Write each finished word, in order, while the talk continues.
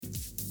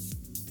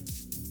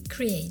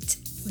Create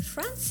with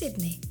Fran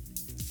Sidney.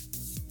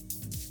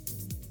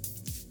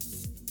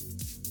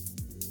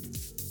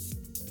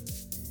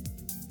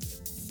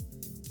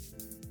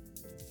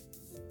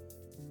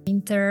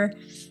 Winter,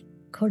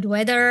 cold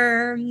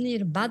weather,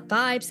 bad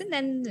vibes, and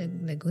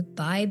then the good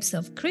vibes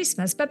of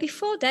Christmas. But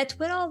before that,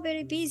 we're all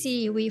very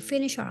busy. We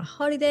finish our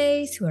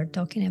holidays, we're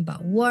talking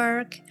about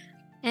work,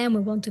 and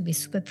we want to be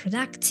super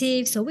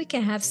productive so we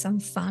can have some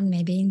fun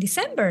maybe in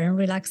December and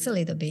relax a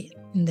little bit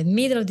in the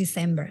middle of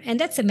December. And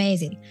that's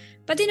amazing.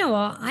 But you know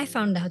what? I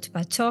found out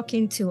by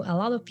talking to a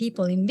lot of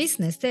people in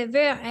business that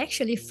they're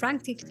actually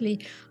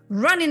frantically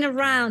running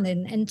around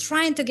and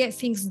trying to get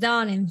things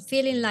done and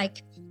feeling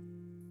like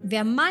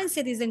their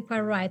mindset isn't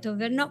quite right, or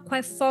they're not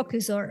quite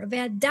focused, or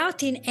they're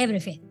doubting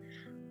everything.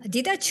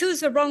 Did I choose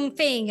the wrong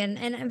thing?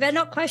 And they're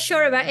not quite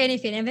sure about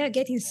anything, and they're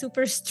getting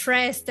super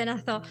stressed. And I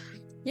thought,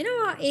 you know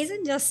what, it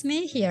isn't just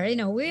me here.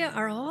 We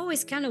are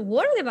always kind of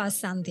worried about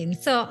something.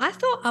 So I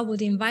thought I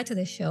would invite to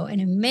the show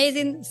an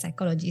amazing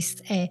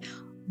psychologist, a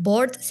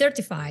board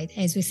certified,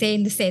 as we say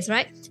in the States,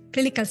 right?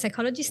 Clinical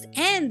psychologist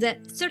and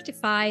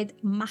certified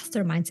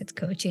master mindset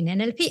coach in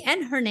NLP.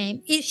 And her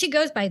name she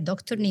goes by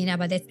Dr. Nina,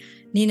 but it's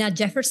Nina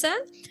Jefferson.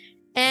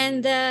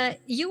 And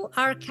you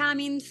are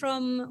coming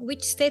from,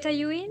 which state are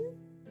you in?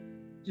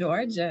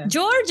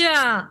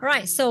 Georgia.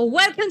 Right. So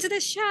welcome to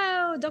the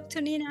show,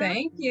 Dr. Nina.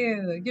 Thank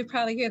you. You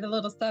probably hear the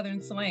little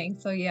Southern slang.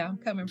 So yeah, I'm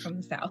coming from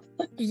the South.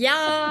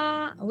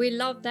 Yeah, we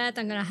love that.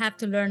 I'm going to have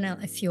to learn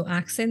a few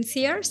accents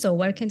here. So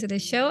welcome to the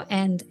show.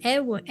 And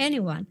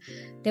anyone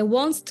that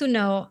wants to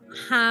know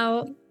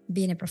how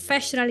being a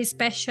professional,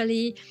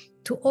 especially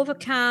to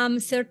overcome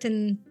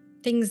certain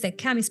things that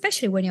come,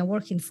 especially when you're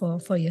working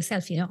for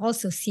yourself,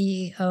 also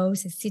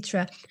CEOs,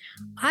 etc.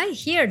 I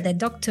hear that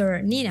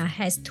Dr. Nina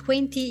has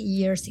 20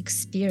 years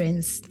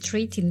experience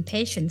treating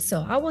patients.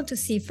 So I want to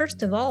see,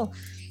 first of all,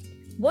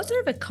 what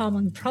are the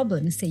common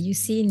problems that you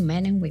see in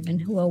men and women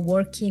who are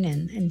working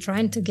and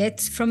trying to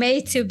get from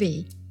A to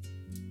B?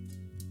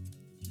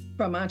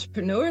 From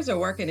entrepreneurs or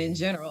working in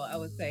general, I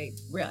would say,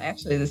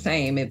 actually the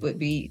same. It would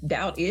be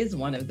doubt is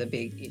one of the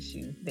big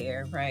issues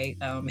there, right?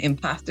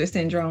 Imposter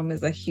syndrome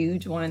is a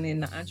huge one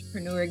in the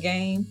entrepreneur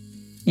game.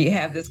 You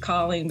have this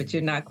calling, but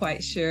you're not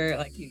quite sure.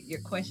 Like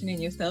you're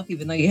questioning yourself,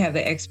 even though you have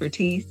the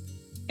expertise.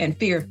 And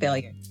fear of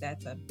failure.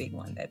 That's a big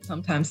one that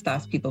sometimes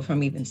stops people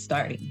from even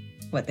starting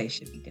what they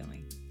should be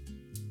doing.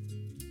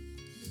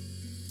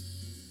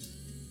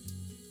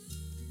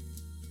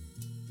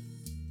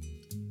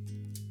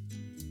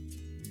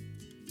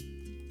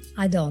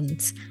 I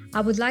don't.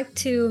 I would like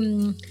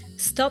to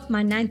stop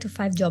my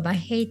 9-to-5 job. I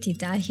hate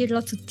it. I hear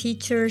lots of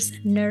teachers,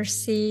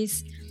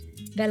 nurses.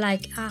 They're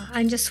like,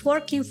 I'm just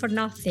working for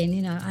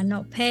nothing. I'm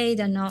not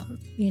paid. I'm not,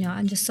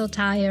 I'm just so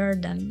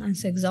tired. I'm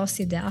so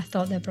exhausted that I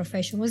thought their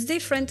profession was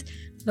different.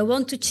 They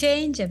want to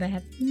change and they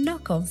have no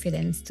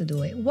confidence to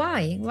do it.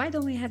 Why? Why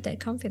don't we have that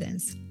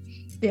confidence?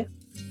 Yeah.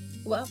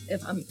 Well,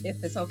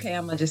 if it's okay,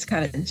 I'm going to just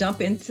kind of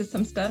jump into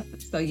some stuff.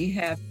 So you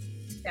have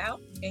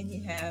doubt and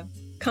you have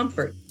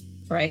comfort.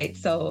 Right.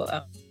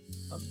 So,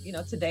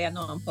 today I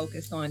know I'm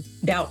focused on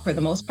doubt for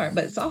the most part,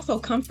 but it's also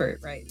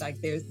comfort, right?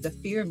 Like there's the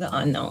fear of the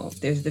unknown.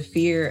 There's the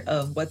fear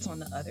of what's on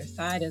the other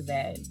side of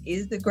that.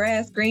 Is the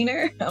grass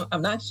greener?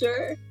 I'm not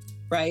sure.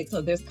 Right.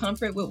 So there's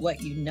comfort with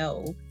what you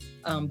know.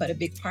 But a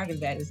big part of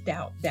that is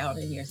doubt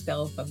in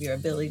yourself, of your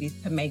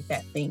abilities to make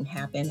that thing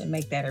happen and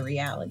make that a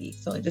reality.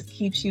 So it just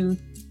keeps you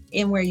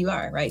in where you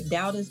are. Right.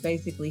 Doubt is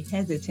basically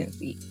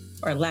hesitancy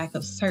or lack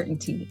of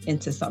certainty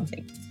into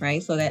something.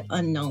 Right. So that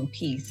unknown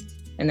piece.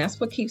 And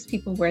that's what keeps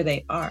people where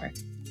they are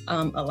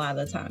a lot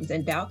of the times.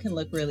 And doubt can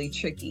look really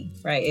tricky,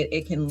 right?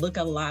 It can look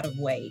a lot of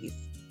ways.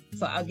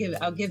 So I'll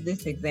give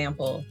this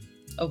example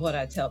of what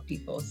I tell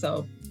people.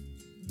 So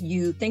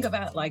you think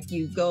about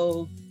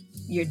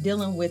you're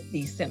dealing with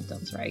these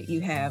symptoms, right?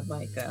 You have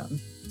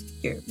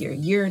you're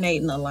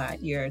urinating a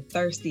lot, you're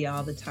thirsty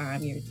all the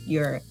time,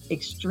 you're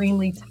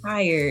extremely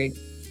tired,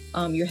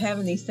 you're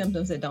having these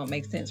symptoms that don't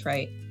make sense,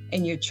 right?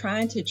 And you're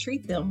trying to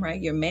treat them,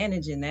 right? You're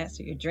managing that.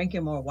 So you're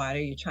drinking more water.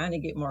 You're trying to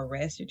get more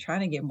rest. You're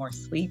trying to get more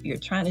sleep. You're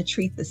trying to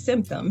treat the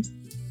symptoms.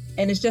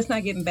 And it's just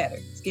not getting better.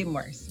 It's getting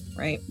worse,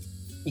 right?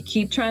 You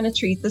keep trying to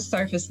treat the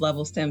surface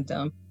level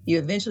symptom. You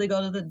eventually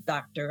go to the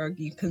doctor or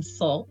you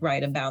consult,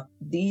 right, about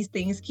these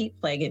things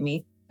keep plaguing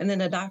me. And then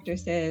the doctor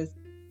says,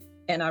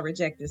 and I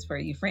reject this for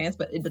you, France,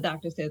 but the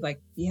doctor says,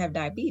 you have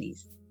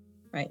diabetes,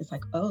 right? It's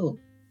like, oh.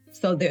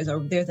 So there's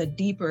a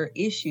deeper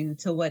issue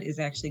to what is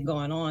actually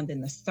going on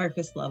than the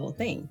surface level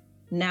thing.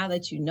 Now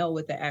that you know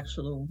what the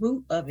actual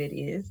root of it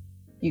is,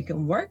 you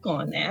can work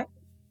on that,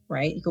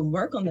 right? You can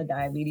work on the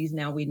diabetes.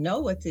 Now we know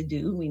what to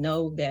do. We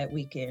know that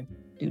we can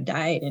do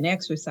diet and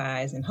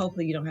exercise, and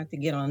hopefully you don't have to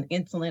get on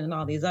insulin and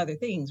all these other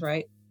things,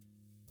 right?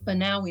 But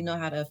now we know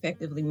how to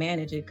effectively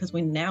manage it because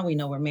we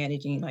know we're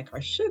managing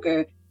our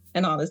sugar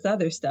and all this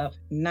other stuff,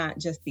 not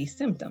just these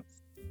symptoms.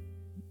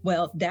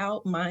 Well,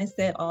 doubt,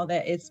 mindset, all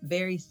that, it's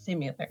very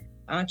similar.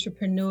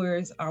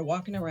 Entrepreneurs are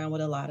walking around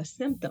with a lot of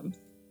symptoms,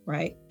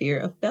 right? Fear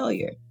of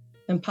failure,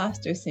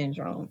 imposter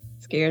syndrome,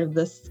 scared of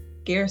the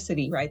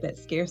scarcity, right? That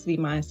scarcity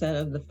mindset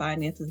of the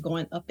finances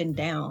going up and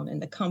down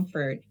and the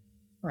comfort,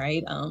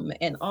 right?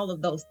 And all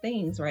of those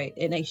things, right?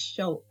 And they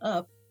show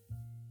up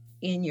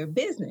in your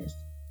business,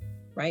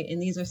 right?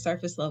 And these are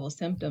surface level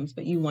symptoms,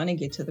 but you want to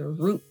get to the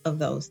root of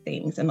those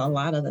things. And a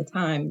lot of the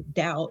time,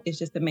 doubt is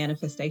just a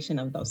manifestation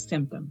of those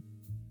symptoms.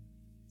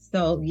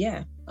 So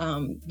yeah,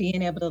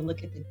 being able to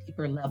look at the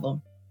deeper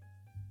level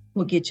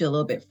will get you a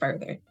little bit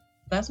further.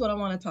 That's what I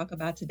want to talk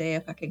about today.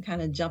 If I can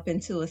kind of jump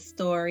into a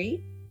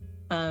story,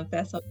 if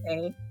that's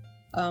okay,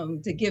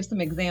 to give some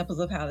examples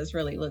of how this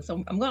really looks.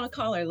 So I'm going to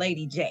call her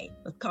Lady J.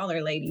 Let's call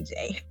her Lady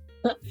J.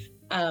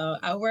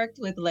 I worked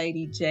with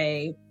Lady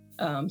J.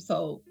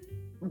 So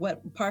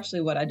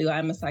partially what I do,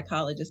 I'm a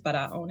psychologist, but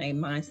I own a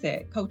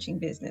mindset coaching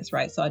business,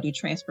 right? So I do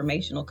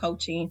transformational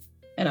coaching,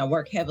 and I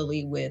work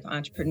heavily with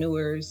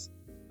entrepreneurs,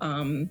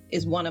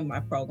 is one of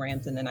my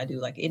programs. And then I do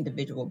like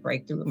individual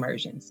breakthrough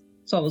immersions.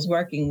 So I was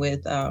working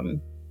with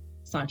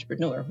this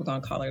entrepreneur, we're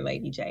going to call her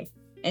Lady J.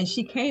 And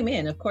she came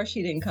in, of course,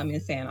 she didn't come in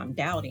saying I'm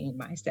doubting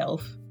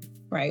myself,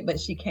 right? But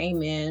she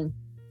came in,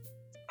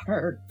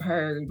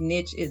 her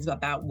niche is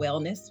about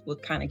wellness. We'll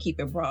kind of keep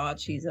it broad.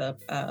 She's a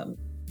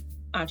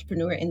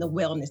entrepreneur in the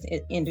wellness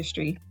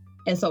industry.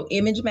 And so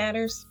image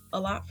matters a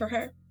lot for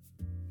her.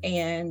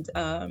 And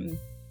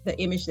the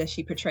image that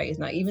she portrays.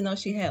 Now, even though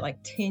she had like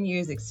 10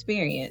 years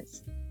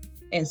experience,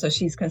 and so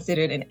she's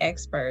considered an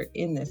expert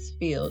in this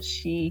field,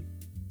 she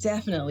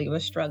definitely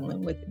was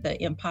struggling with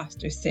the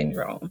imposter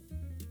syndrome.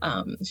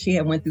 She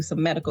had went through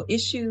some medical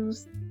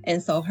issues,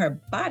 and so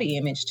her body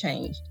image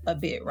changed a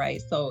bit,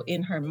 right? So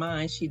in her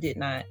mind, she did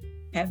not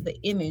have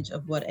the image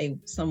of what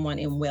someone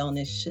in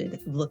wellness should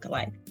look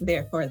like.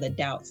 Therefore, the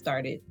doubt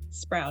started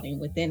sprouting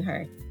within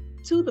her,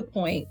 to the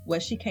point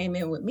what she came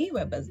in with me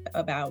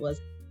about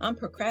was, I'm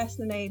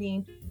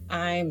procrastinating,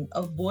 I'm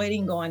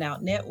avoiding going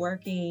out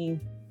networking,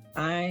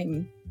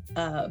 I'm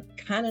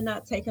kind of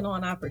not taking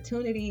on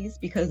opportunities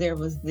because there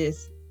was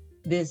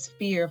this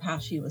fear of how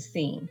she was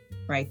seen,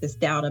 right? This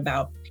doubt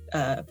about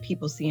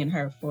people seeing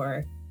her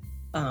for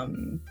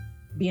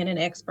being an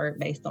expert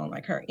based on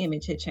like her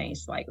image had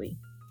changed slightly,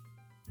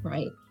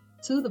 right?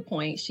 To the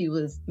point she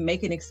was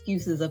making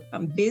excuses of,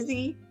 I'm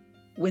busy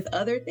with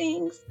other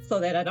things so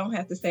that I don't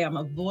have to say I'm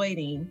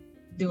avoiding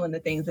doing the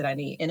things that I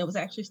need. And it was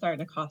actually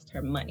starting to cost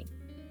her money,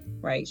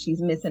 right?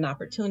 She's missing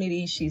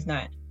opportunities. She's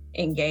not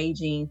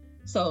engaging.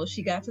 So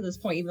she got to this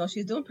point, even though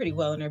she's doing pretty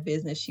well in her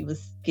business, she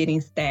was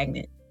getting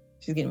stagnant.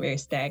 She's getting very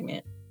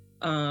stagnant.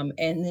 And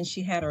then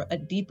she had a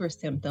deeper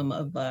symptom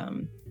of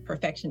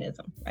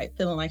perfectionism, right?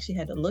 Feeling like she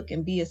had to look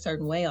and be a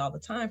certain way all the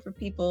time for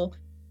people,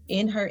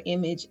 in her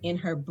image, in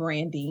her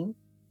branding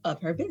of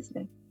her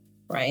business,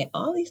 right?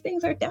 All these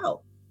things are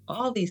doubt.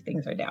 All these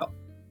things are doubt.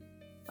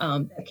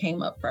 That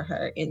came up for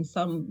her in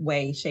some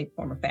way, shape,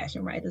 form, or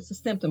fashion, right? It's a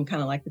symptom, kind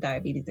of like the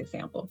diabetes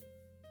example.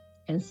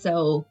 And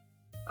so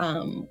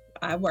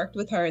I worked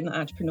with her in the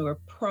entrepreneur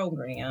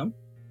program,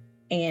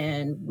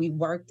 and we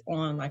worked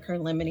on like her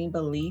limiting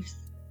beliefs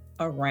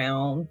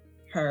around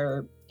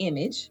her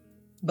image,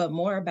 but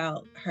more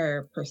about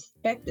her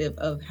perspective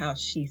of how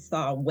she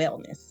saw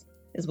wellness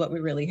is what we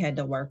really had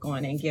to work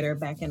on, and get her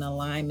back in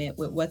alignment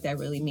with what that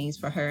really means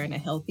for her in a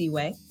healthy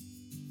way.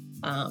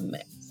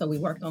 So we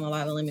worked on a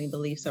lot of limiting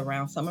beliefs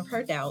around some of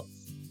her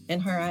doubts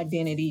and her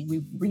identity.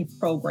 We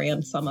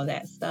reprogrammed some of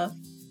that stuff.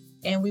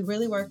 And we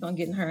really worked on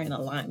getting her in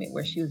alignment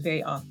where she was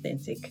very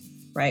authentic,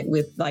 right?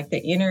 With like the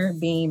inner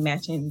being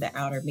matching the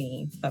outer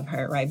being of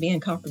her, right? Being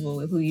comfortable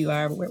with who you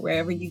are,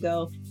 wherever you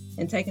go,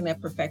 and taking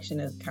that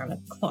perfectionist kind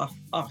of cloth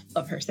off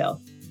of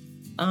herself.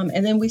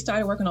 And then we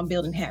started working on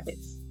building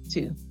habits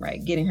too,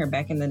 right? Getting her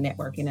back in the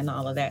networking and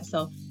all of that.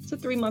 So it's a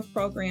 3-month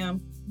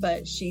program.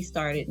 But she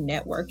started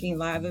networking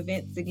live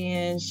events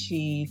again.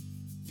 She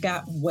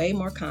got way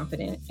more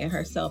confident in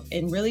herself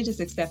and really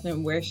just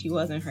accepting where she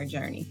was in her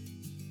journey,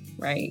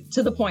 right?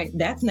 To the point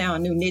that's now a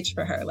new niche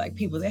for her. Like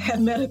people that have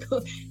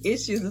medical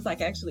issues, it's like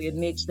actually a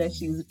niche that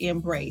she's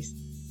embraced.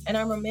 And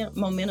our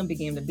momentum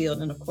began to build.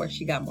 And of course,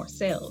 she got more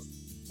sales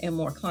and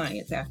more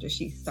clients after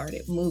she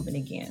started moving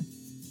again.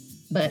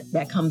 But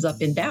that comes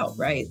up in doubt,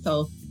 right?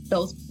 So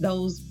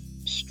those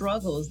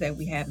struggles that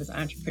we have as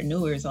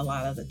entrepreneurs a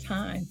lot of the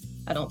time,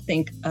 I don't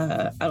think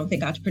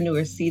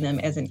entrepreneurs see them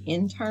as an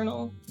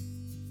internal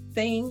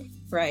thing,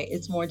 right?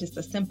 It's more just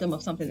a symptom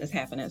of something that's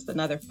happening. It's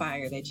another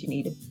fire that you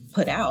need to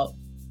put out.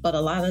 But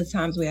a lot of the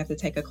times we have to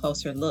take a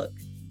closer look,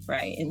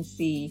 right? And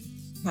see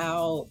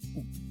how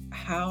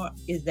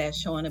is that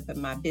showing up in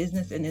my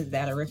business, and is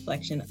that a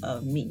reflection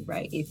of me,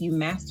 right? If you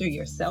master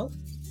yourself,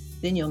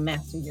 then you'll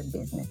master your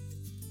business.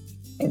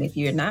 And if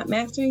you're not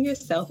mastering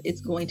yourself, it's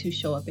going to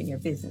show up in your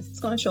business. It's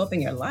going to show up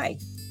in your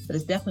life, but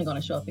it's definitely going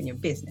to show up in your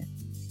business.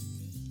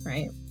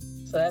 Right.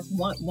 So that's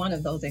one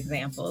of those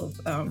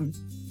examples.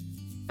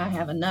 I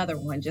have another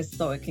one just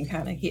so it can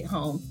kind of hit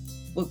home.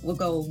 We'll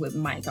go with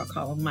Mike. I'll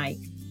call him Mike.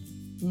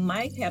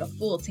 Mike had a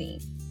full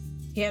team.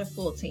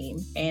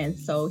 And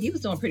so he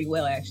was doing pretty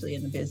well actually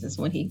in the business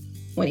when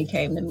he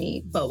came to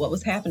me. But what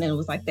was happening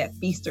was like that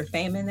feast or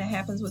famine that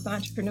happens with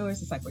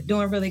entrepreneurs. It's like, we're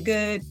doing really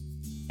good.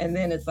 And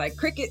then it's like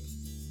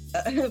crickets.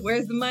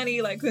 where's the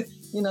money? Like,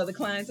 the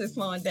clients are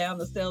slowing down,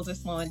 the sales are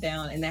slowing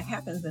down. And that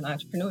happens in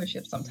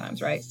entrepreneurship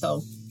sometimes, right?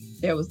 So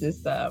there was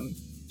this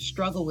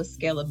struggle with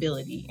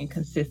scalability and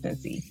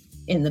consistency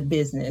in the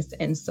business.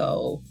 And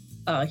so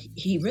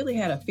he really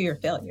had a fear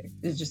of failure.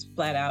 It's just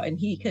flat out. And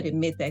he could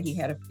admit that he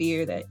had a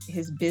fear that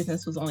his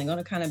business was only going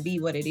to kind of be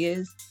what it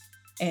is.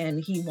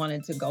 And he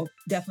wanted to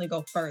definitely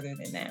go further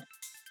than that.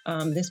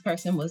 This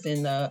person was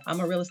I'm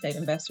a real estate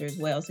investor as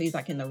well. So he's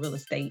like in the real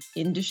estate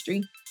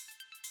industry.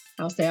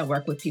 I'll say I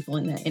work with people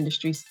in that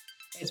industry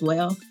as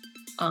well.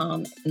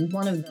 And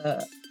one of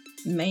the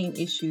main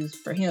issues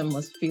for him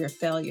was fear of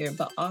failure,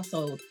 but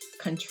also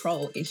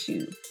control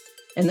issues.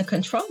 And the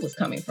control was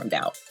coming from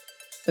doubt.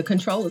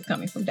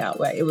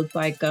 Right? It was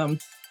like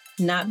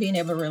not being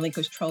able to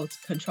relinquish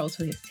control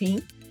to his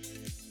team.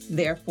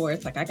 Therefore,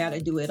 it's like, I got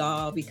to do it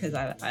all because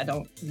I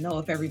don't know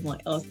if everyone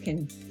else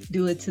can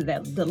do it to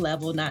the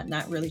level,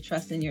 not really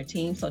trusting your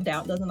team. So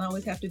doubt doesn't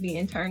always have to be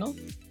internal,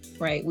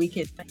 right? We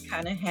could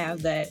kind of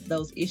have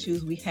those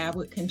issues we have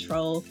with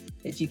control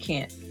that you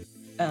can't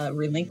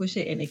relinquish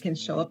it, and it can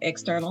show up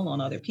external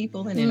on other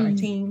people and in our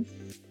teams.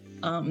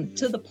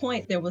 To the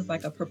point there was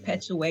like a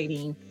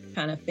perpetuating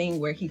kind of thing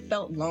where he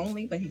felt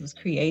lonely, but he was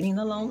creating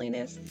the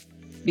loneliness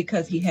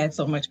because he had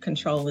so much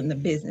control in the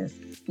business.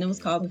 And it was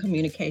causing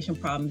communication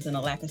problems and a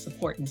lack of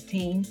support in his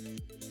team.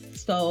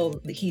 So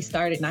he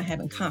started not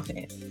having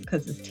confidence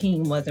because his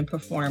team wasn't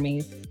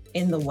performing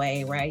in the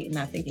way, right? And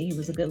not thinking he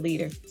was a good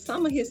leader.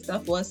 Some of his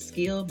stuff was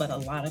skill, but a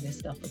lot of his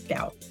stuff was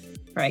doubt,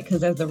 right?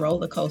 Because as the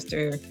roller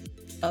coaster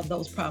of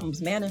those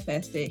problems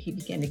manifested, he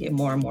began to get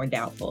more and more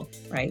doubtful,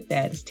 right?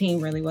 That his team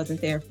really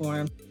wasn't there for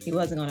him. He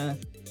wasn't going to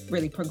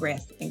really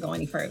progress and go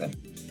any further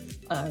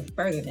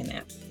than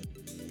that.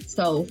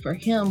 So for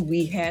him,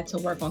 we had to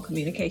work on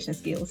communication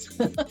skills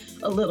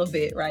a little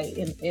bit, right,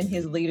 in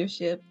his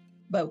leadership.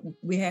 But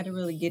we had to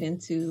really get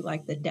into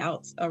like the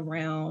doubts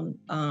around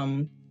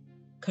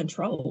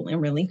control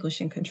and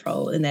relinquishing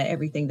control, and that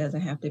everything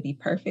doesn't have to be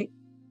perfect,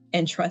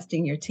 and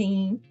trusting your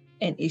team,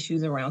 and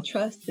issues around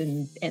trust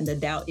and the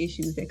doubt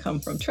issues that come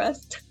from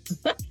trust.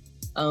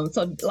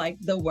 So like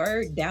the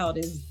word doubt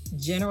is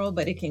general,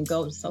 but it can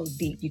go so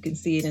deep. You can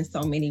see it in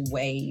so many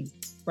ways,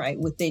 right,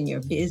 within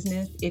your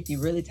business if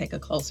you really take a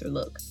closer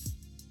look.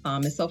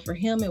 And so for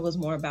him, it was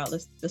more about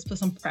let's put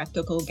some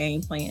practical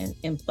game plan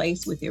in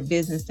place with your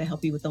business to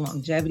help you with the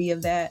longevity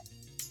of that,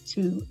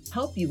 to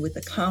help you with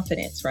the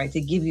confidence, right,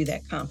 to give you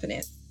that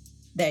confidence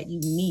that you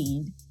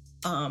need.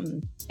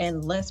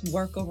 And let's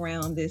work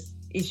around this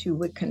issue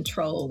with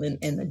control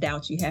and the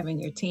doubt you have in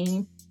your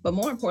team, but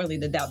more importantly,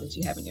 the doubt that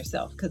you have in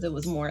yourself, because it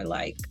was more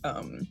like,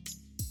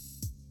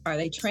 are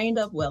they trained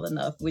up well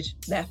enough, which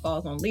that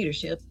falls on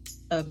leadership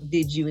of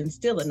did you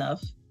instill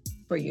enough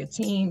for your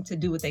team to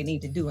do what they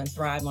need to do and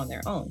thrive on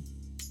their own,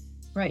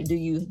 right? Do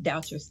you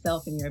doubt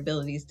yourself and your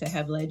abilities to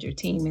have led your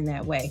team in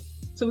that way?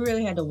 So we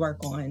really had to work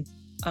on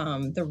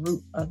the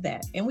root of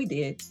that. And we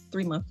did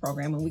 3-month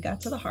program and we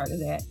got to the heart of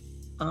that.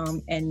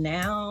 And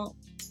now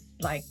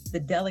like the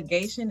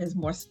delegation is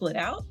more split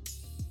out,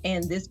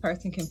 and this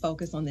person can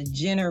focus on the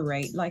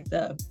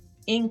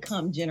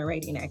income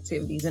generating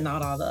activities and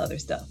not all the other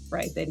stuff,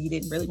 right? That he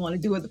didn't really want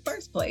to do in the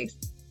first place.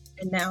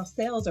 And now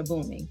sales are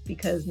booming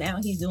because now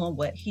he's doing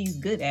what he's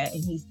good at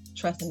and he's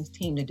trusting his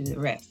team to do the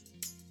rest,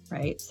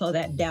 right? So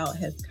that doubt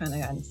has kind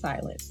of gotten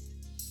silenced.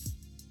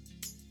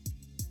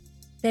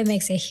 That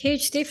makes a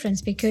huge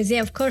difference because,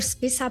 yeah, of course,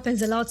 this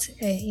happens a lot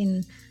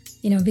in,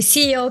 the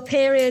CEO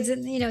periods,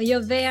 and, you're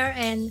there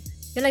and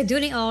you're like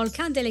doing it all,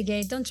 can't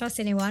delegate, don't trust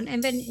anyone.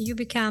 And then you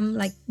become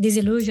like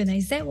disillusioned.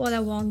 Is that what I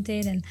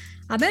wanted? And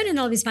I'm earning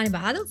all this money, but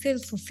I don't feel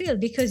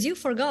fulfilled because you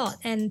forgot.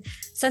 And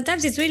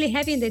sometimes it's really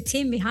having the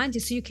team behind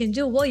you so you can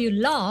do what you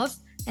love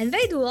and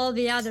they do all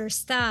the other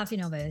stuff,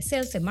 the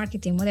sales and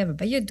marketing, whatever,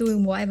 but you're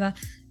doing whatever,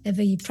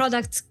 the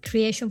product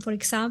creation, for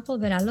example.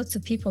 There are lots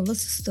of people,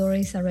 lots of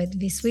stories I read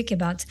this week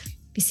about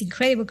these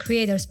incredible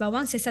creators, but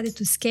once they started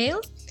to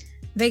scale,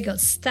 they got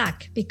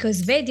stuck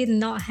because they did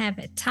not have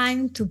a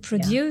time to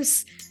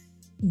produce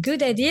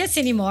good ideas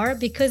anymore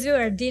because we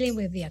were dealing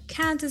with the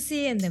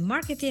accountancy and the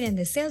marketing and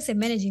the sales and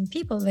managing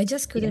people. They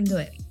just couldn't do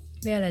it.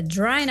 They're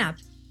drying up.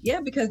 Yeah,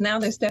 because now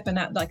they're stepping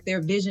out, like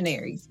they're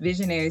visionaries.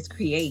 Visionaries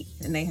create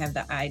and they have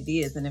the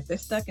ideas. And if they're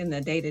stuck in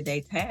the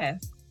day-to-day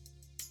task,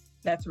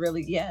 that's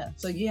really,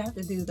 So you have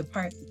to do the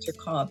part that you're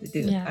called to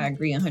do. Yeah. I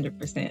agree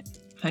 100%.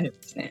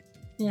 100%.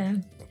 Yeah.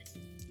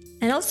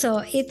 And also,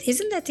 it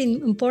isn't that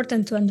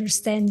important to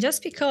understand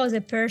just because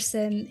a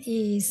person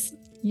is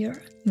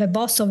the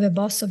boss of the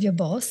boss of your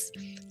boss,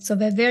 so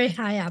they're very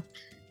high up.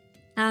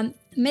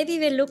 Maybe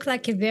they look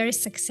like a very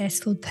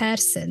successful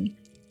person,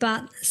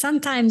 but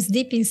sometimes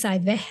deep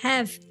inside they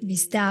have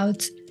this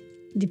doubt,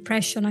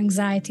 depression,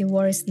 anxiety,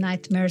 worries,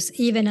 nightmares,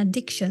 even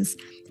addictions,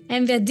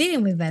 and they're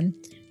dealing with them.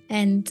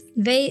 And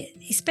they,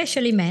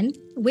 especially men,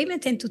 women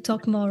tend to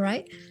talk more,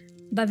 right?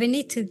 But we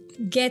need to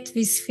get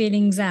these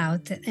feelings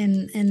out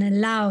and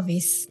allow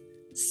this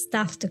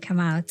stuff to come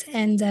out.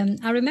 And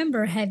I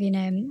remember having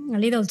a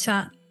little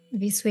chat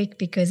this week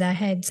because I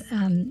had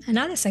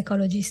another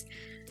psychologist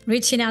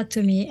reaching out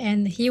to me,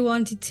 and he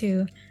wanted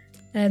to.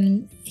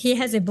 He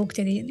has a book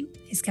that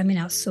is coming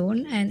out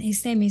soon, and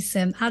his name is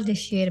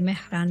Ardeshir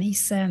Mehran.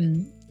 He's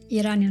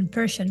Iranian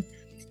Persian,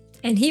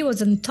 and he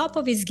was on top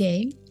of his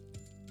game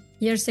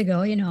years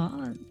ago.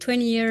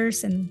 20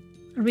 years and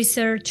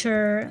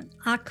researcher,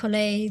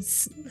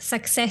 accolades,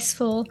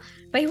 successful,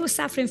 but he was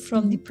suffering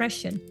from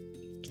depression.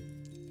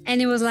 And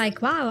he was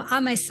like, wow,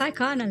 I'm a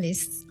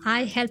psychoanalyst.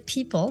 I help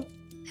people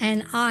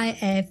and I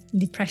have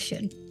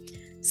depression.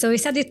 So he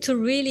started to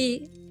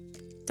really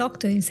talk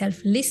to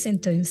himself, listen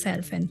to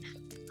himself, and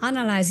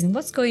analyzing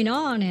what's going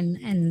on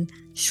and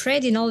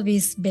shredding all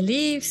these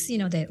beliefs,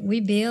 that we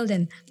build,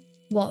 and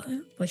what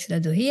should I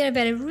do here?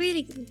 But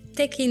really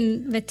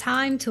taking the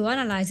time to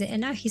analyze it.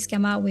 And now he's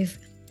come out with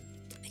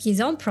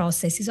his own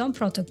process, his own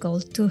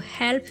protocol to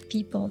help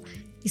people,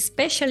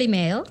 especially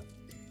male,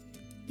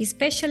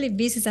 especially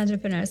business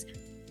entrepreneurs,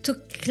 to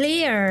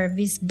clear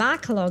this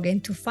backlog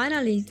and to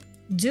finally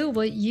do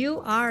what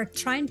you are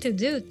trying to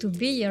do, to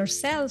be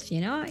yourself.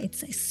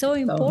 It's so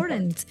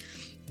important.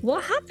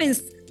 What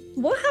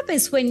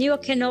happens when you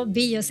cannot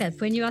be yourself,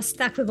 when you are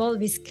stuck with all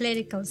this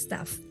clinical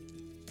stuff?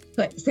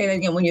 Say that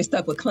again. When you're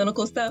stuck with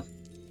clinical stuff?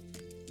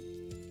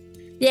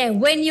 Yeah,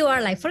 when you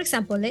are like, for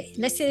example,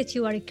 let's say that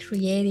you are a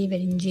creative,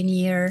 an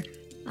engineer,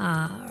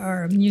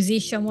 or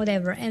musician,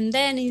 whatever, and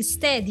then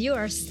instead you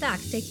are stuck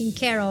taking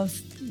care of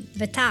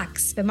the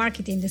tax, the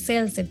marketing, the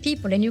sales, the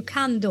people, and you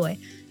can't do it.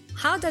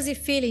 How does it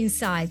feel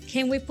inside?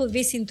 Can we put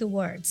this into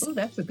words? Oh,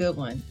 that's a good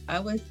one. I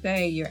would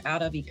say you're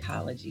out of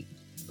ecology,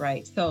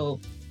 right? So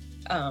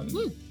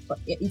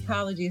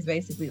ecology is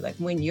basically like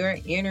when your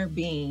inner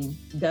being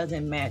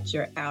doesn't match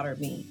your outer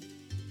being,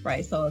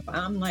 right? So if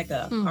I'm like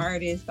an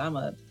artist, I'm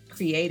a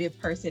creative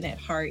person at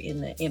heart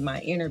in my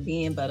inner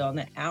being, but on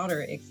the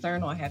outer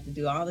external, I have to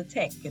do all the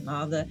tech and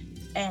all the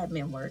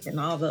admin work and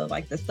all the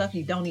the stuff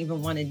you don't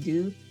even want to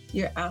do.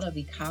 You're out of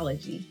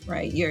ecology,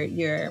 right?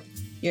 You're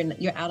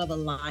out of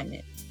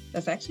alignment.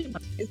 That's actually my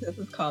business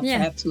is called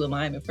Path to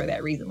Alignment for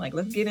that reason. Like,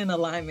 let's get in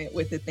alignment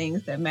with the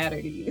things that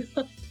matter to you.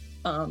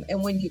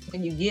 And when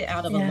you get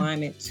out of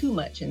alignment too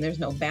much and there's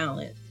no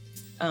balance,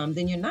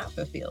 then you're not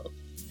fulfilled,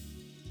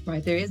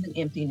 right? There is an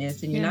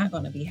emptiness and you're not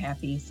going to be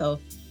happy.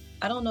 So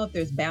I don't know if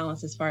there's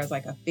balance as far as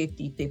like a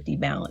 50-50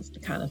 balance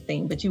kind of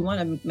thing, but you want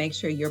to make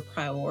sure you're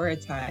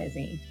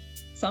prioritizing.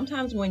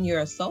 Sometimes when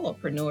you're a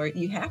solopreneur,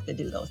 you have to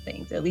do those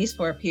things, at least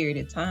for a period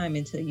of time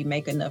until you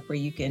make enough where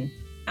you can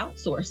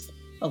outsource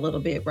a little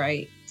bit,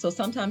 right? So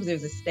sometimes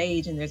there's a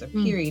stage and there's a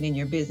period in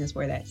your business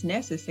where that's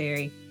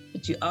necessary,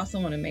 but you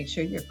also want to make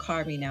sure you're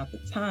carving out the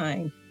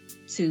time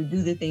to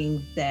do the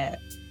things that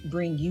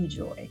bring you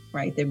joy,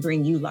 right? That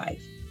bring you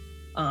life,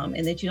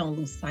 and that you don't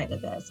lose sight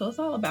of that. So it's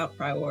all about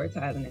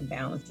prioritizing and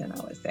balancing,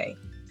 I would say.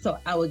 So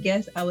I would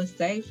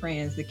say,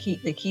 friends, the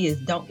key is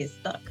don't get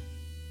stuck.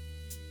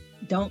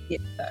 Don't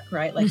get stuck,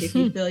 right? Like if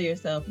you feel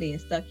yourself being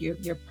stuck,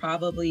 you're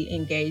probably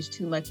engaged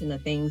too much in the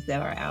things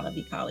that are out of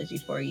ecology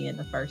for you in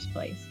the first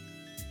place.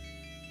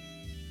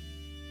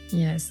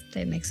 Yes,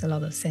 that makes a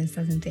lot of sense,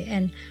 doesn't it?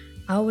 And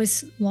I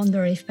always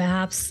wonder if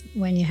perhaps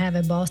when you have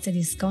a boss that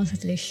is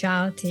constantly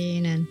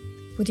shouting and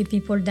putting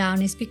people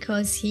down, it's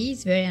because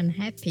he's very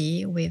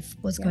unhappy with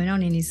what's going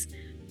on in his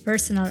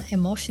personal,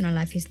 emotional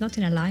life. He's not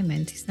in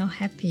alignment. He's not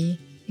happy.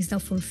 He's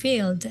not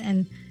fulfilled.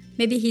 And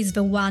maybe he's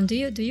the one. Do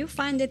you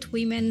find that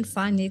women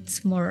find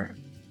it more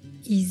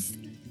easy?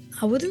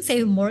 I wouldn't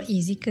say more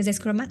easy because it's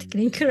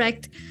grammatically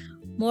incorrect.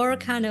 More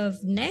kind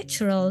of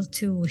natural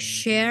to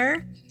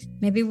share,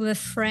 maybe with a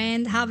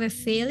friend, have a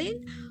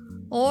feeling,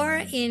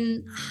 or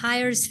in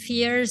higher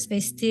spheres, they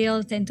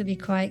still tend to be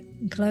quite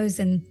close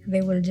and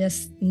they will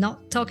just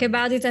not talk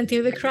about it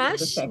until we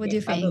crash. What do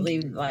you think? I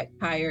believe like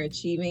the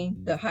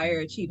higher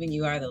achieving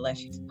you are, the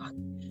less you talk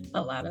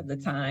a lot of the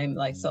time.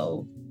 Like,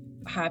 so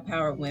high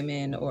powered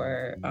women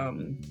or,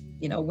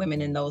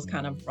 women in those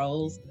kind of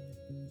roles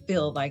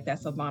feel like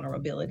that's a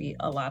vulnerability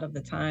a lot of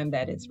the time,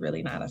 that it's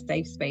really not a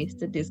safe space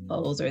to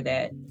disclose, or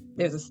that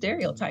there's a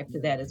stereotype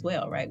to that as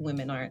well, right?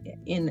 Women aren't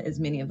in as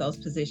many of those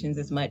positions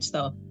as much.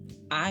 So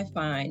I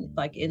find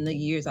like in the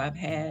years I've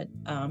had,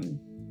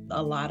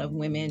 a lot of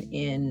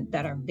women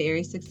that are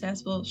very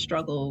successful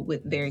struggle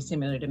with very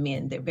similar to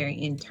men. They're very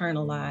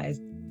internalized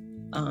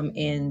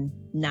and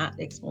not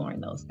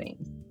exploring those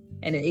things.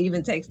 And it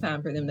even takes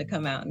time for them to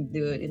come out and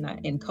do it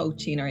in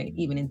coaching or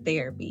even in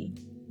therapy.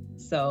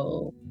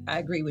 So I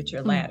agree with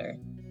your latter.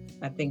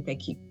 I think they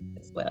keep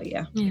it as well.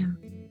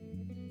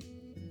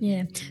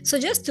 Yeah. So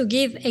just to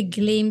give a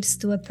glimpse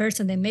to a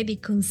person that may be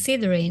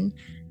considering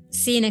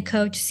seeing a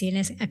coach, seeing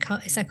a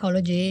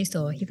psychologist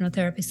or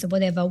hypnotherapist or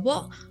whatever,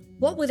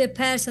 what would a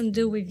person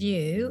do with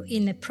you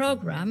in a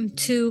program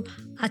to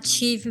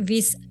achieve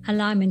this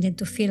alignment and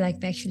to feel like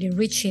they're actually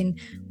reaching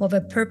what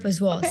the purpose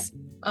was?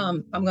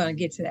 Okay. I'm going to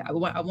get to that.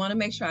 I want to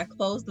make sure I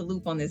close the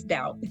loop on this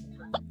doubt.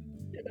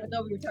 I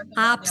know we were talking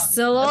about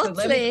absolutely. Doubt.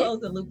 So let me close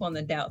the loop on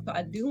the doubt. So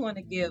I do want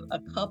to give a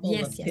couple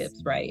of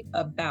tips, right,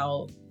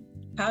 about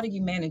how do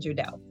you manage your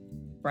doubt,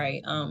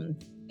 right?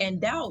 And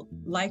doubt,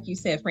 like you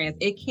said, France,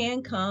 it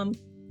can come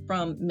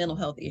from mental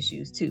health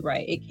issues too,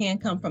 right? It can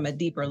come from a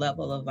deeper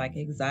level of like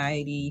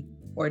anxiety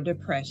or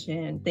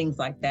depression, things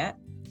like that.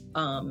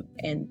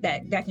 And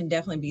that can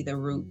definitely be the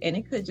root. And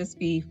it could just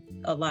be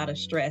a lot of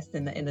stress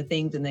and the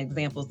things and the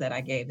examples that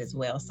I gave as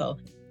well. So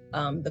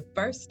the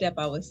first step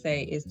I would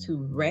say is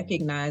to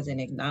recognize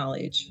and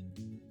acknowledge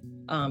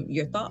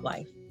your thought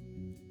life,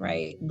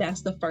 right?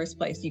 That's the first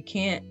place. You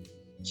can't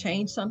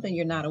change something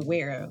you're not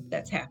aware of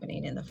that's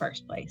happening in the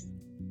first place.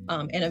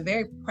 And a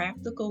very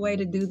practical way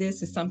to do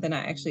this is something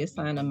I actually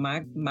assign to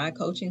my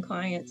coaching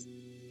clients,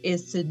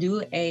 is to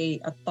do a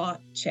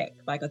thought check,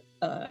 like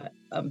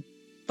a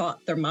thought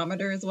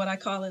thermometer is what I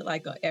call it.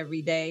 Like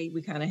every day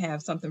we kind of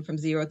have something from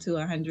 0 to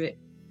 100.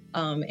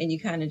 And you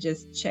kind of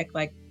just check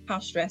like, how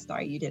stressed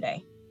are you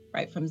today,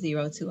 right? From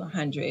 0 to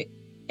 100.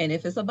 And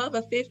if it's above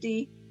a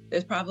 50,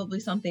 there's probably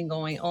something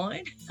going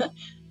on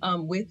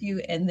with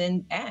you. And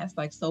then ask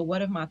like, so what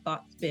have my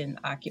thoughts been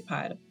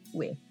occupied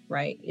with,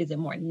 right? Is it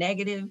more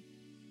negative,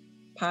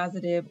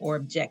 positive, or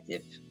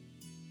objective?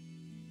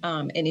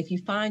 And if you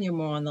find you're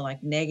more on the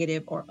like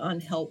negative or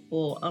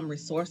unhelpful,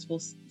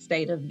 unresourceful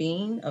state of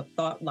being, of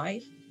thought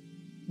life,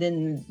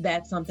 then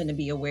that's something to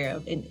be aware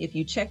of. And if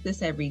you check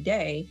this every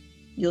day,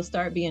 you'll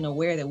start being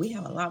aware that we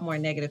have a lot more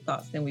negative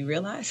thoughts than we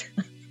realize,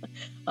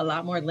 a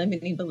lot more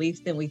limiting beliefs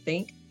than we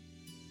think.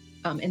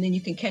 And then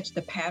you can catch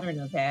the pattern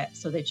of that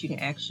so that you can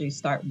actually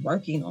start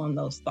working on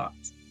those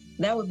thoughts.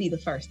 That would be the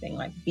first thing,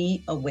 like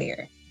be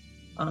aware.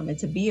 And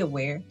to be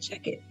aware,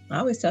 check it. I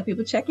always tell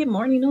people, check it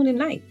morning, noon, and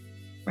night,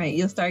 right?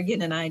 You'll start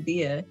getting an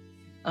idea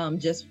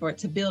just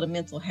to build a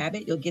mental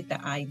habit. You'll get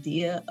the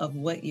idea of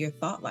what your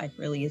thought life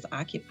really is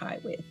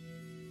occupied with.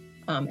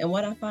 And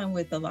what I find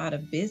with a lot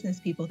of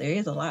business people, there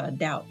is a lot of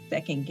doubt,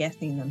 second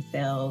guessing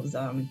themselves,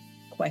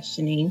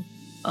 questioning.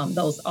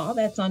 All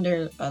that's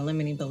under a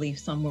limiting belief,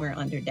 somewhere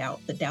under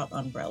doubt, the doubt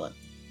umbrella.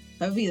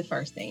 That would be the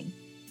first thing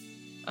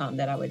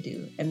that I would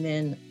do. And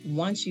then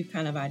once you've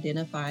kind of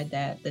identified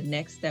that, the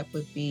next step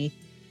would be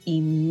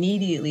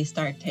immediately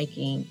start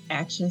taking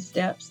action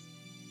steps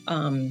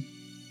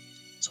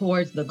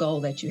towards the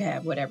goal that you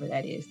have, whatever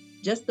that is.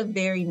 Just the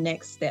very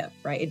next step,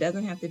 right? It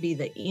doesn't have to be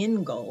the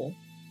end goal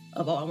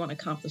of, oh, I want to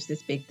accomplish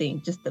this big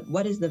thing. Just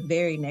what is the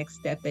very next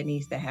step that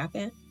needs to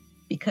happen?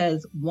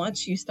 Because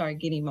once you start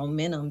getting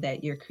momentum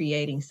that you're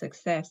creating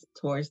success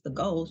towards the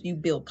goals, you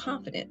build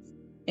confidence,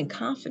 and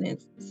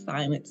confidence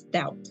silences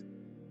doubt,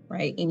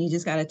 right? And you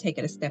just got to take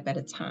it a step at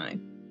a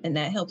time. And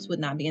that helps with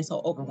not being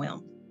so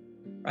overwhelmed,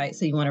 right?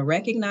 So you want to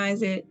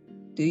recognize it,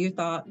 do your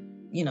thought,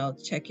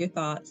 check your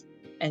thoughts,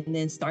 and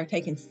then start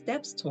taking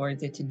steps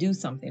towards it to do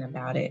something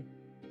about it.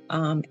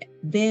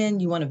 Then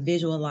you want to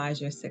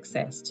visualize your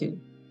success too.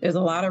 There's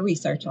a lot of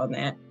research on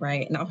that,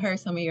 right? And I've heard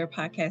some of your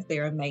podcasts,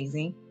 they're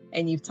amazing.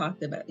 And you've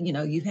talked about,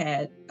 you've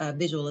had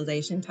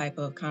visualization type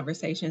of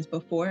conversations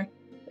before.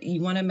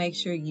 You want to make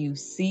sure you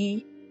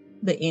see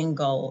the end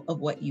goal of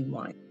what you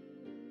want,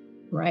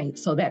 right?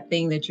 So that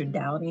thing that you're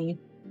doubting,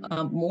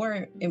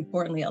 more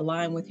importantly,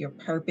 align with your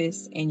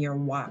purpose and your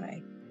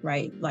why,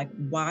 right? Like,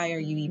 why are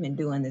you even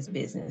doing this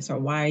business, or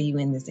why are you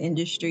in this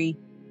industry?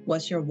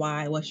 What's your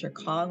why? What's your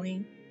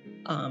calling?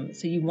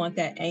 So you want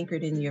that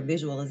anchored in your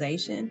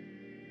visualization.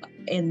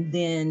 And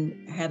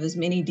then have as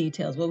many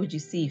details. What would you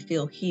see,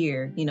 feel,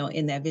 hear,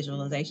 in that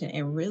visualization,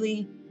 and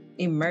really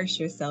immerse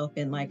yourself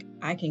in like,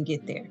 I can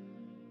get there,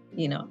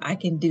 I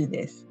can do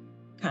this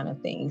kind of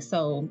thing.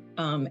 So,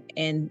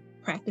 and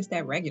practice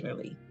that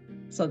regularly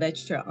so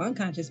that your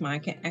unconscious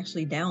mind can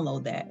actually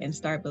download that and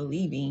start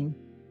believing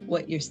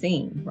what you're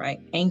seeing,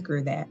 right?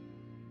 Anchor that.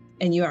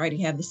 And you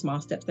already have the small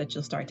steps that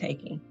you'll start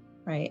taking,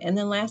 right? And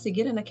then lastly,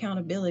 get an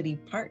accountability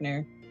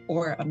partner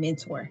or a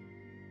mentor,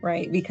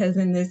 right? Because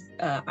in this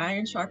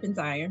iron sharpens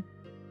iron,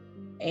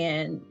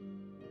 and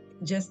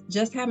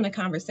just having a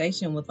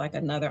conversation with like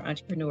another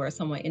entrepreneur or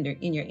someone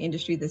in your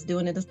industry that's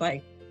doing it, it's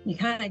like you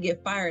kind of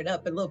get fired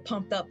up, a little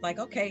pumped up, like,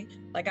 okay,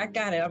 like I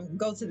got it, I'm gonna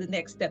go to the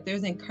next step.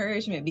 There's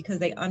encouragement because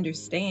they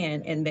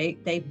understand and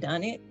they've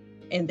done it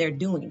and they're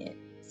doing it.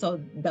 So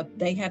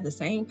they have the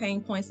same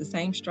pain points, the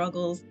same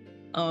struggles,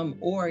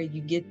 or you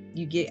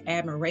get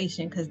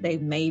admiration because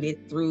they've made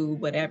it through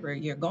whatever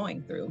you're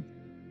going through.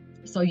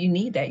 So you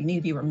need that. You need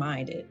to be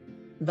reminded.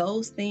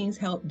 Those things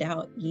help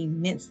doubt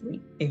immensely.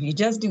 If you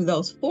just do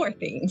those 4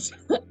 things,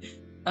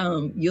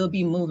 you'll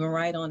be moving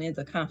right on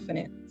into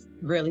confidence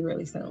really,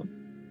 really soon.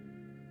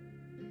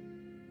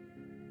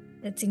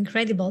 That's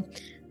incredible.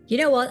 You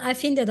know what? I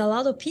think that a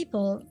lot of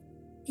people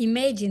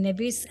imagine that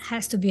this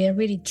has to be a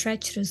really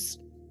treacherous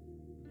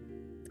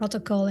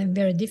protocol and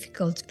very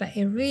difficult, but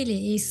it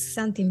really is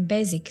something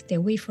basic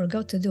that we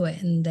forgot to do.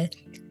 And the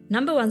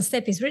number one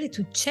step is really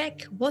to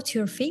check what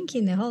you're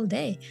thinking the whole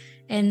day.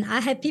 And I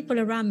have people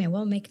around me, I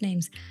won't make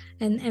names,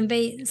 and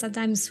they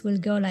sometimes will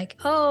go like,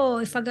 oh,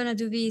 if I'm going to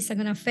do this, I'm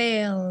going to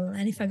fail.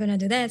 And if I'm going to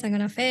do that, I'm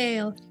going to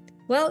fail.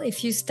 Well,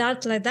 if you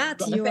start like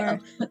that, you are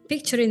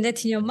picturing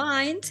that in your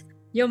mind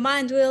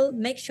will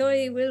make sure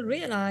it will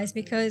realize,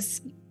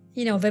 because,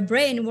 the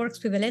brain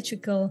works with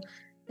electrical,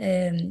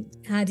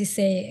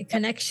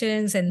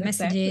 connections and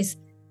messages.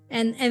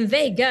 and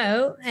they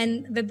go,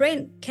 and the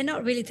brain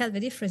cannot really tell the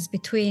difference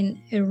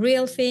between a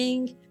real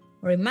thing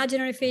or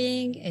imaginary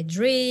thing, a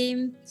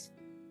dream,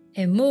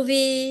 a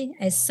movie,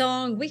 a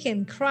song. We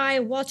can cry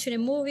watching a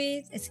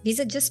movie. These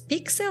are just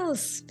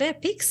pixels. They're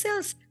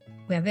pixels.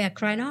 We are there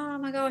crying, oh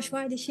my gosh,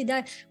 why did she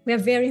die? We are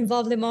very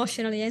involved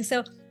emotionally. And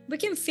so we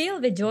can feel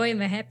the joy and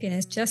the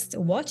happiness just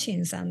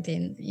watching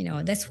something.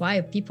 That's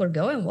why people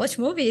go and watch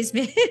movies.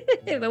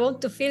 They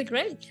want to feel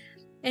great.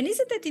 And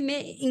isn't that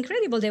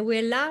incredible that we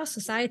allow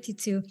society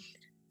to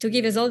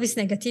give us all this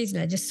negativity,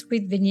 like just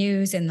read the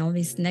news and all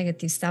this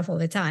negative stuff all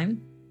the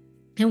time.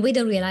 And we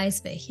don't realize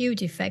the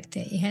huge effect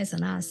it has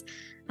on us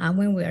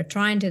when we are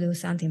trying to do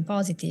something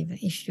positive.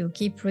 If you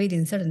keep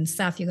reading certain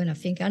stuff, you're going to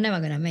think, I'm never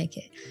going to make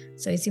it.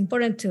 So it's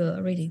important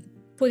to really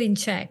put in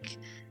check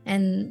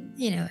and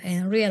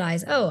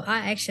realize, oh,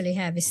 I actually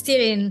have a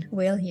steering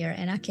wheel here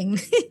and I can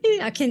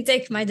I can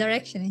take my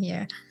direction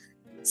here.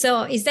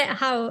 So is that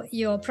how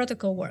your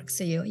protocol works?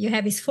 So you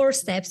have these 4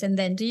 steps, and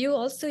then do you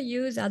also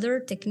use other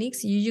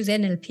techniques? You use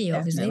NLP,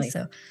 obviously. Definitely.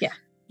 So yeah,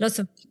 lots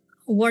of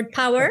word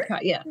power.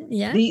 Yeah.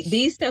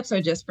 These steps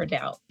are just for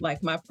doubt.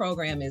 Like my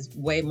program is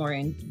way more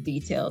in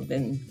detail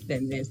than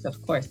this,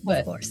 of course.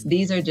 But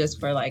these are just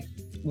for like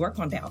work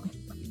on doubt.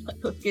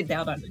 Let's get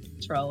doubt under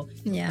control.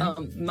 Yeah.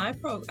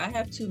 I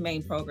have 2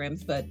 main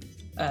programs, but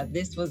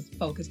this was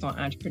focused on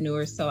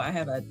entrepreneurs. So I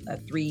have a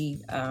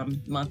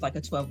 3-month, like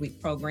a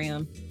 12-week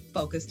program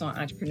focused on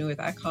entrepreneurs.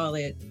 I call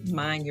it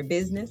Mind Your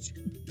Business.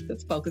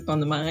 It's focused on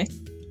the mind.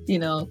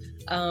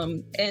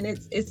 And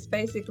it's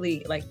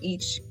basically like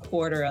each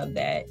quarter of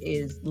that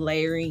is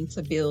layering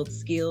to build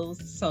skills.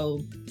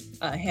 So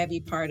a heavy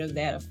part of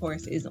that, of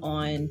course, is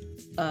on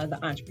the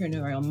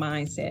entrepreneurial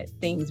mindset,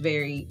 things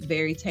very,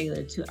 very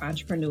tailored to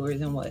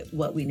entrepreneurs and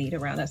what we need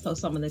around us. So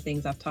some of the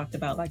things I've talked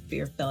about, like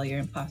fear of failure,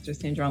 imposter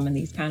syndrome, and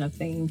these kind of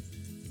things,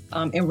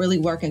 and really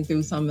working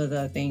through some of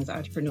the things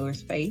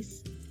entrepreneurs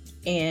face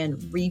and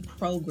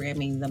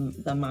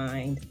reprogramming the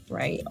mind,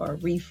 right? Or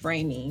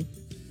reframing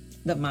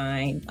the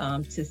mind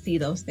to see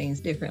those things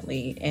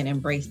differently and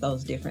embrace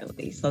those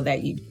differently, so that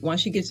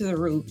once you get to the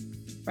root,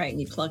 right,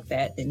 and you pluck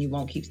that, then you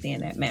won't keep seeing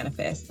that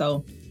manifest.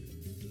 So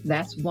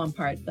that's one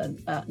part.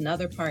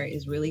 Another part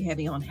is really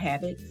heavy on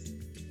habits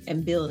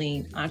and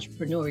building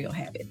entrepreneurial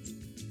habits,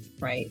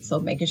 right? So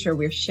making sure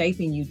we're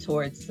shaping you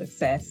towards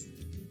success,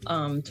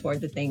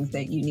 toward the things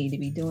that you need to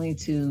be doing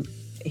to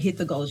hit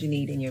the goals you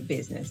need in your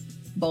business,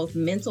 both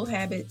mental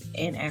habits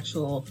and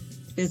actual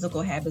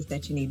physical habits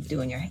that you need to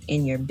do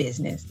in your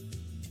business.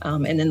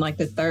 And then like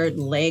the third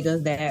leg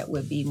of that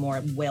would be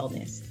more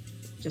wellness,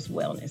 just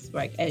wellness,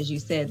 right? As you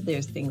said,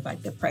 there's things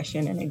like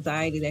depression and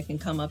anxiety that can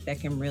come up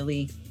that can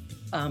really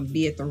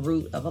be at the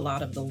root of a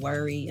lot of the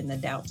worry and the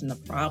doubts and the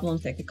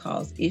problems that could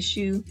cause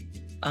issue.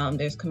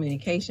 There's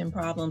communication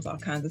problems, all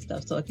kinds of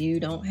stuff. So if you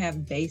don't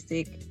have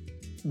basic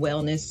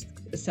wellness,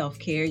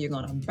 self-care, you're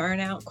going to burn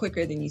out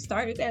quicker than you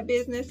started that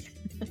business.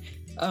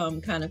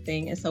 Kind of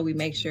thing. And so we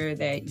make sure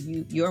that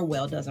your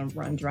well doesn't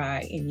run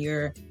dry and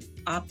you're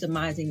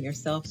optimizing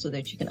yourself so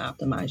that you can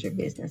optimize your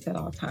business at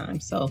all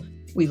times. So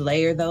we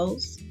layer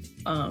those,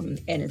 and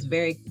it's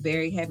very,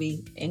 very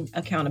heavy in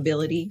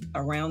accountability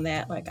around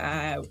that. Like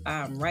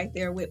I'm right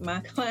there with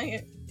my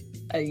client.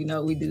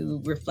 We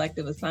do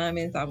reflective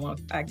assignments.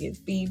 I get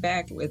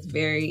feedback. It's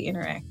very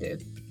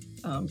interactive.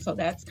 So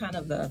that's kind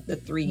of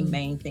the 3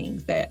 main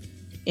things that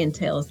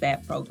entails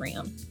that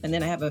program. And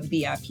then I have a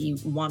VIP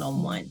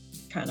one-on-one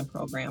kind of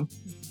program,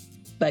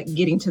 but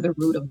getting to the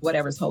root of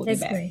whatever's holding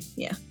that's back. Great.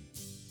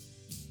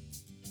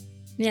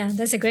 Yeah,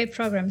 that's a great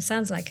program.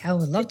 Sounds like I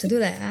would love to do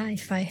that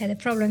if I had a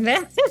problem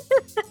there.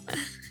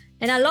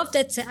 And I love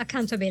that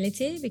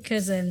accountability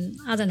because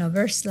I don't know,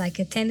 there's like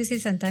a tendency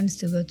sometimes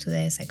to go to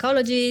the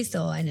psychologist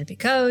or NLP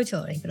coach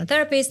or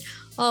hypnotherapist.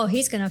 Oh,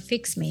 he's gonna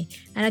fix me,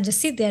 and I just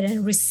sit there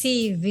and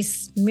receive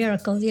this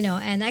miracle,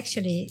 and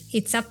actually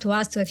it's up to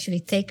us to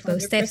actually take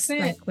those 100%. Steps.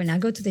 Like when I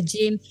go to the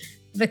gym,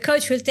 the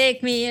coach will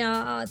take me,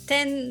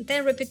 10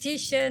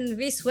 repetition,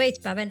 this weight,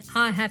 but then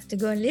I have to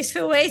go and lift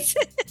the weight.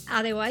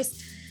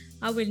 Otherwise,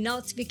 I will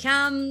not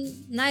become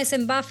nice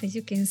and buff. As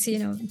you can see,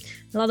 a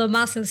lot of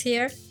muscles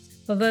here.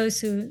 For those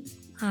who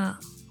are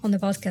on the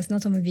podcast,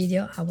 not on the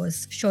video, I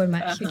was showing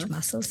my huge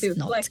muscles.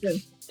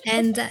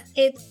 And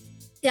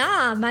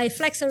my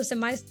flexors and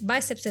my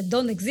biceps that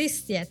don't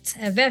exist yet.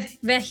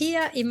 They're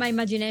here in my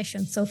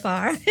imagination so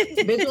far.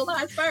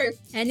 Visualize first.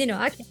 And,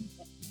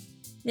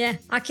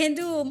 I can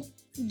do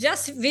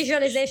just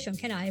visualization,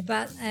 can I?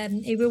 But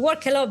it will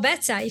work a lot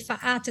better if I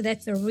add to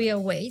that the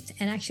real weight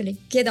and actually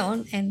get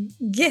on and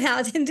get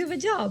out and do the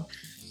job.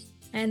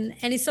 And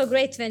it's so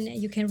great when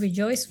you can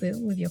rejoice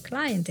with your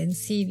client and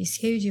see this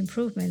huge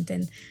improvement,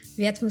 and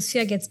the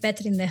atmosphere gets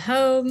better in the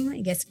home,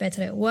 it gets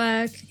better at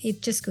work. It's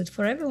just good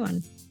for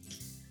everyone.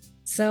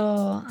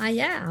 So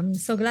I'm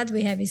so glad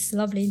we have this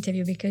lovely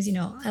interview because,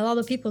 a lot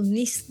of people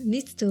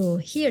need to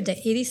hear that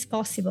it is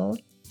possible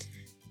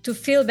to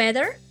feel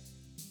better,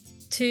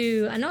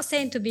 I'm not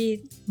saying to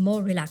be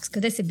more relaxed,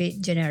 because that's a bit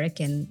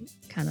generic and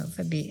kind of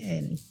a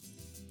bit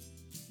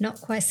not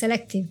quite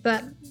selective,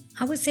 but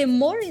I would say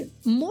more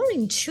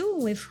in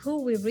tune with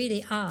who we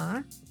really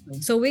are,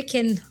 so we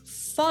can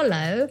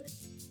follow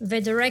the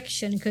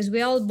direction, because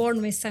we're all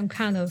born with some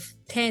kind of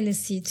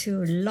tendency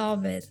to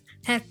love it,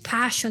 have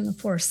passion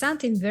for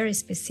something very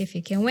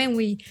specific. And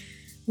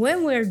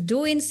when we're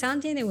doing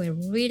something that we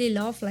really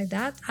love like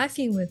that, I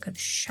think we could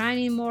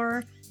shine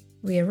more,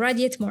 we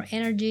radiate more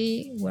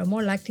energy, we're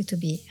more likely to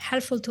be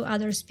helpful to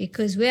others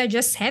because we are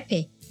just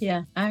happy.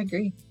 Yeah, I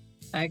agree.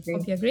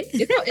 Hope you agree.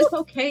 It's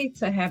okay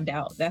to have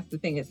doubt. That's the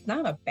thing. It's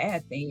not a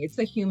bad thing. It's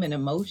a human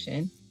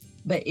emotion.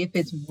 But if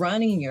it's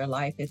running your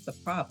life, it's a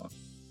problem,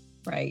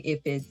 right?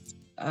 If it's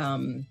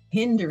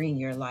hindering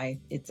your life,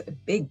 it's a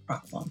big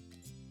problem,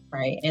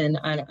 right? And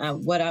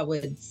what I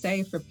would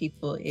say for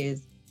people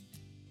is,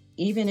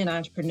 even in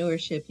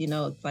entrepreneurship,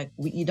 it's like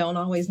you don't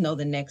always know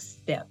the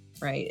next step,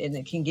 right? And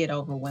it can get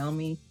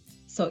overwhelming.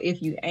 So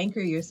if you anchor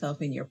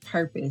yourself in your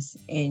purpose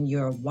and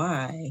your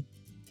why,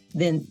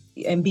 then,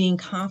 and being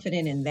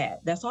confident in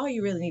that's all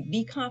you really need.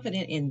 Be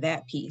confident in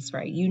that piece,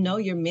 right?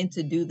 You're meant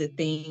to do the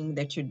thing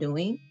that you're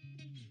doing,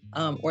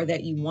 or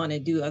that you want to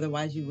do.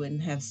 Otherwise you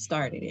wouldn't have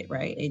started it,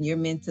 right? And you're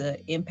meant to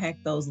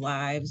impact those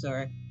lives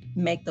or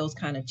make those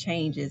kind of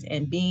changes,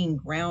 and being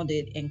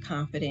grounded and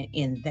confident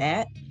in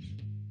that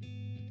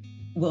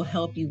will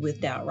help you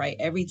with doubt, right?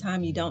 Every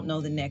time you don't know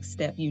the next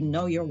step,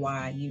 your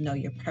why,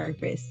 your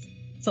purpose.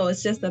 So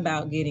it's just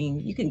about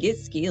you can get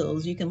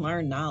skills, you can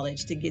learn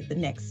knowledge to get the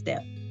next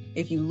step.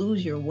 If you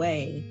lose your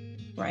way,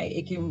 right,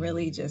 it can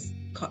really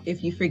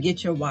if you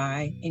forget your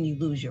why and you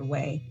lose your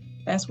way,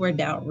 that's where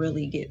doubt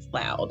really gets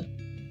loud,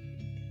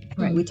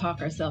 right? We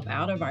talk ourselves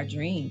out of our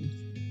dreams,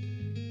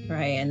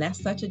 right? And that's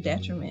such a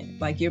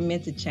detriment. Like, you're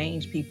meant to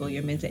change people,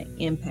 you're meant to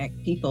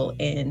impact people,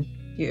 and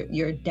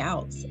your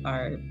doubts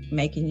are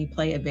making you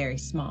play it very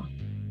small.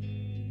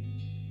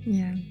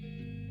 Yeah.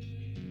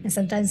 And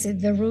sometimes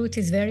the root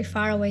is very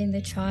far away in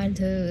the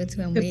childhood,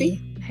 when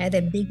we had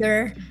a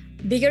bigger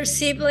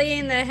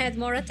sibling that had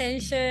more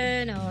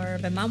attention, or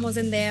the mom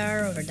wasn't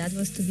there, or dad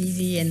was too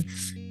busy, and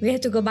we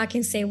had to go back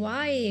and say,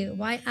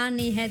 why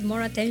Annie had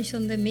more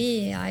attention than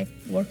me? I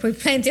work with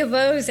plenty of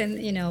those, and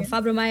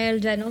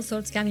fibromyalgia and all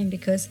sorts coming,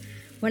 because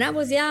when I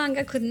was young,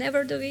 I could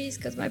never do this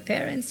because my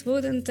parents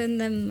wouldn't, and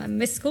then I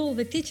missed school,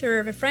 the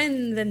teacher, the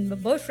friend, and the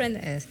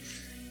boyfriend.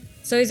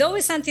 So it's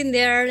always something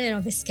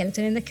there, the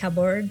skeleton in the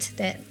cupboard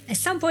that at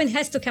some point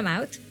has to come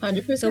out.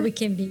 100%. So we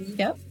can be...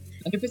 Yep.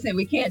 100%.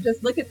 We can't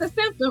just look at the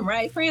symptom,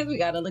 right, friends? We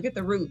got to look at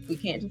the root. We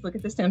can't just look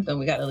at the symptom.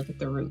 We got to look at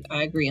the root.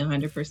 I agree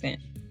 100%.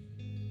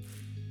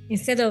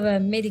 Instead of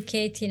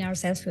medicating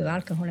ourselves with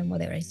alcohol and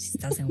whatever, it just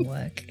doesn't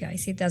work,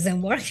 guys. It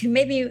doesn't work.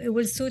 Maybe it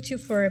will suit you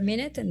for a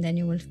minute, and then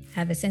you will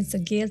have a sense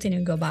of guilt, and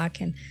you go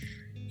back, and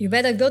you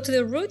better go to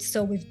the roots.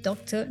 So with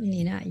Dr.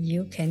 Nina,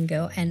 you can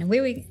go, and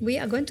we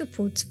are going to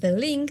put the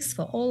links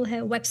for all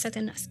her website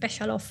and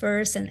special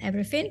offers and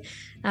everything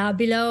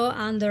below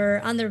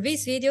under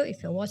this video,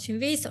 if you're watching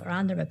this, or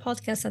under the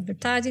podcast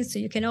advertising. So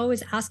you can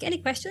always ask any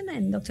question,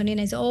 and Dr.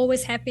 Nina is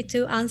always happy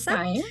to answer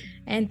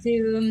and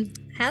to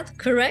help.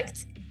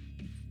 Correct?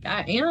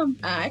 I am.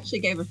 I actually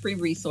gave a free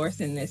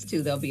resource in this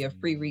too. There'll be a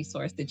free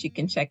resource that you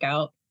can check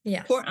out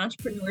for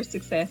entrepreneur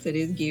success. It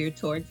is geared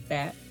towards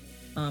that.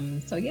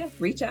 So yeah,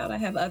 reach out. I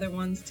have other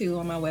ones too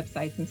on my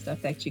websites and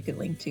stuff that you could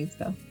link to.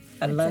 So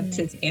I'd love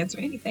to answer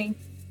anything.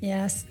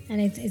 Yes, and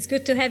it's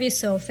good to have you.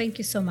 So thank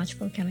you so much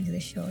for coming to the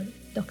show,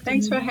 Dr.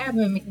 Thanks for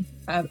having me.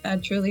 I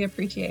truly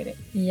appreciate it.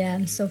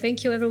 Yeah, so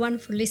thank you everyone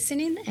for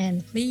listening,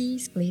 and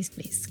please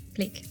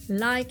click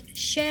like,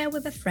 share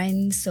with a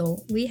friend,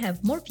 so we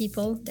have more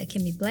people that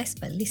can be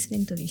blessed by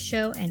listening to this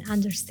show and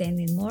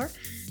understanding more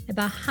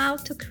about how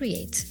to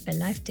create the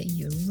life that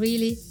you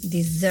really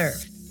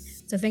deserve.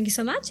 So thank you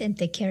so much, and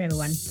take care,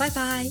 everyone.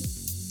 Bye-bye.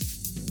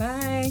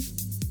 Bye.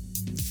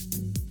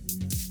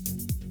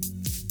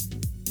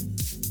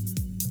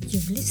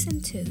 You've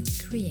listened to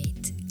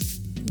Create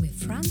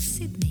with Fran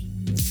Sidney.